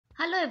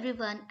Hello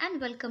everyone and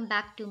welcome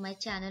back to my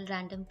channel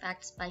Random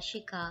Facts by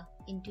Shikha.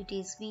 In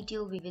today's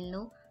video we will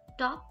know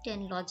top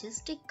 10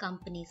 logistic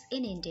companies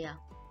in India.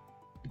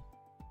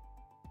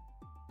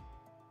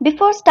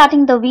 Before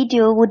starting the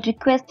video, would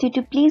request you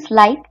to please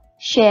like,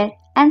 share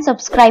and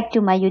subscribe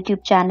to my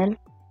YouTube channel.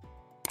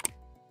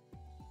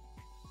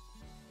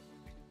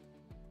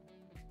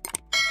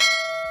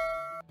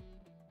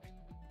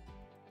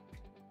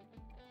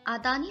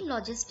 Adani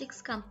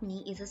Logistics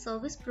Company is a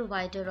service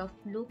provider of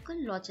local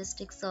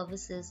logistics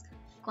services,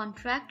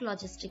 contract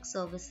logistics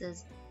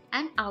services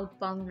and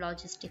outbound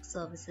logistics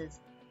services.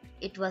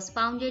 It was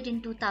founded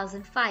in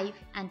 2005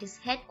 and is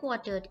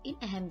headquartered in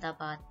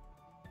Ahmedabad.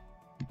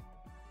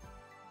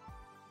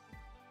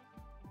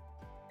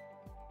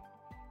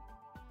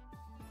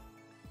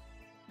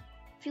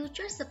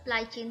 Future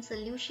Supply Chain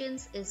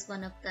Solutions is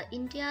one of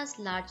India's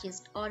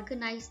largest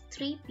organized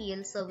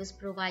 3PL service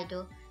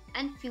provider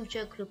and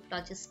future group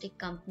logistic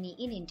company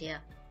in India.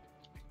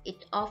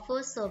 It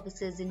offers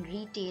services in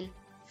retail,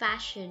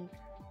 fashion,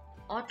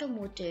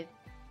 automotive,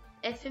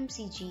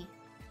 FMCG,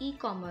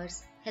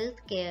 e-commerce,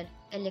 healthcare,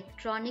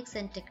 electronics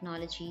and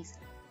technologies,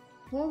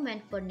 home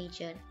and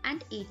furniture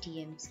and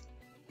ATMs.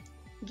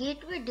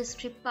 Gateway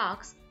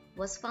Distriparks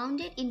was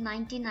founded in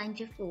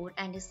 1994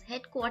 and is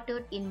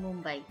headquartered in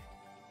Mumbai.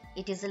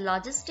 It is a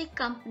logistic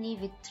company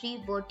with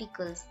 3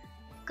 verticals: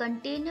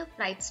 container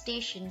freight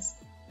stations,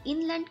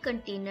 inland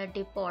container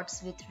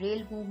depots with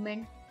rail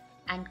movement,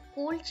 and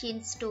cold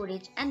chain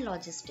storage and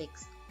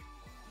logistics.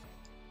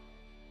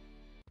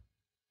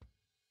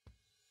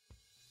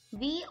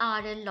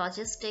 VRL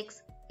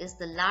Logistics is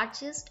the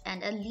largest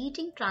and a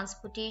leading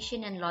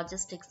transportation and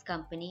logistics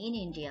company in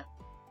India.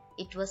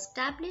 It was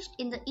established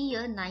in the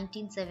year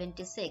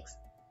 1976.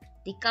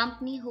 The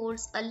company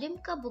holds a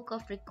Limca Book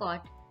of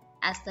Record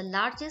as the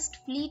largest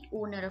fleet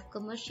owner of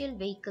commercial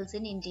vehicles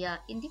in India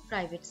in the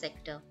private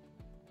sector.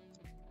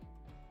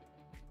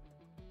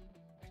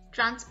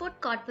 Transport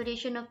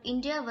Corporation of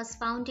India was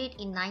founded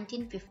in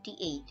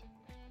 1958.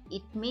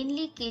 It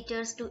mainly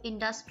caters to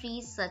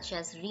industries such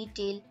as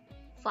retail,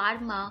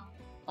 pharma,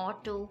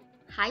 auto,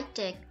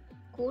 high-tech,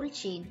 cold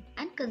chain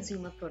and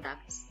consumer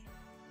products.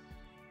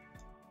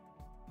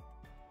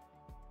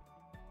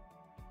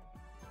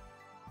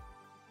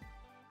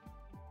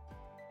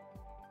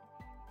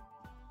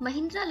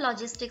 Mahindra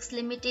Logistics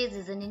Limited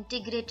is an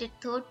integrated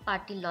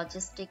third-party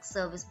logistics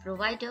service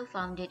provider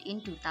founded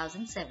in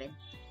 2007.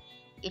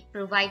 It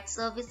provides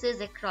services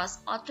across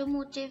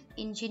automotive,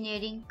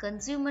 engineering,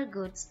 consumer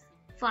goods,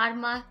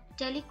 pharma,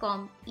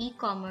 telecom,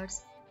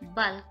 e-commerce,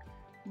 bulk,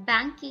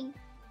 banking,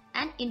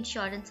 and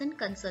insurance and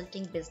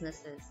consulting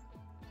businesses.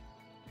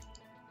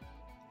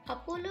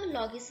 Apollo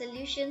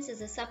LogiSolutions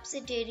is a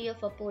subsidiary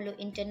of Apollo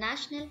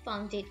International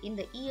founded in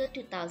the year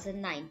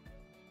 2009.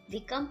 The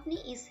company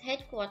is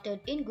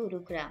headquartered in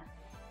Gurugram.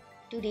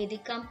 Today, the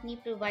company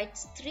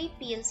provides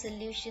 3PL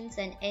solutions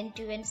and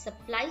end-to-end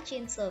supply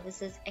chain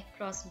services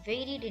across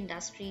varied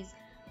industries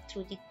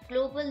through the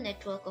global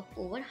network of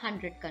over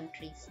 100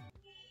 countries.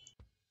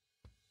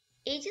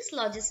 Aegis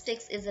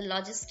Logistics is a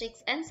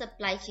logistics and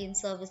supply chain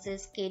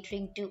services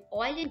catering to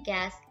oil and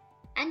gas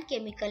and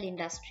chemical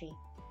industry.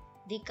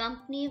 The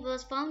company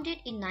was founded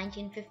in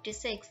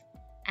 1956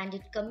 and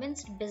it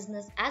commenced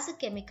business as a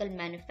chemical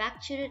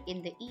manufacturer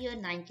in the year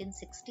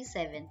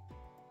 1967.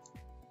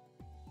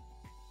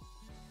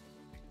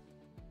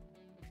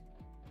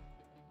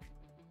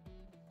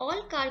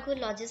 Allcargo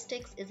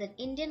Logistics is an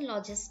Indian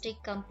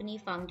logistic company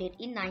founded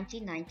in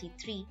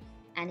 1993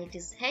 and it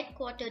is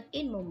headquartered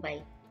in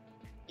Mumbai.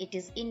 It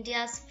is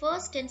India's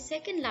first and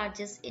second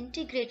largest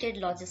integrated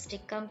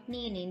logistic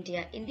company in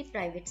India in the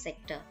private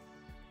sector.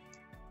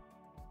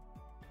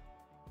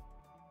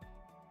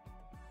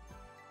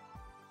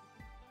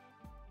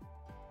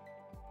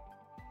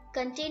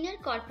 Container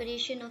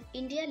Corporation of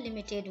India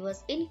Limited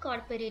was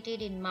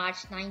incorporated in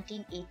March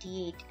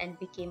 1988 and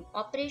became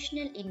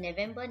operational in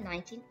November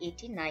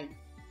 1989.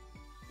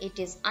 It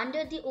is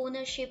under the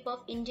ownership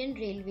of Indian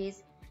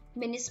Railways,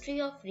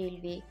 Ministry of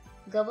Railway,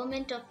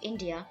 Government of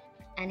India,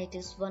 and it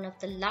is one of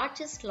the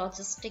largest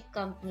logistic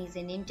companies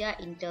in India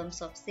in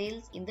terms of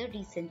sales in the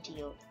recent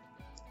year.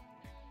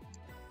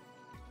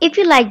 If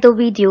you like the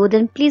video,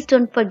 then please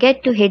don't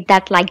forget to hit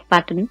that like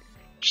button,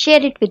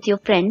 share it with your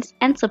friends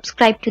and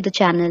subscribe to the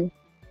channel.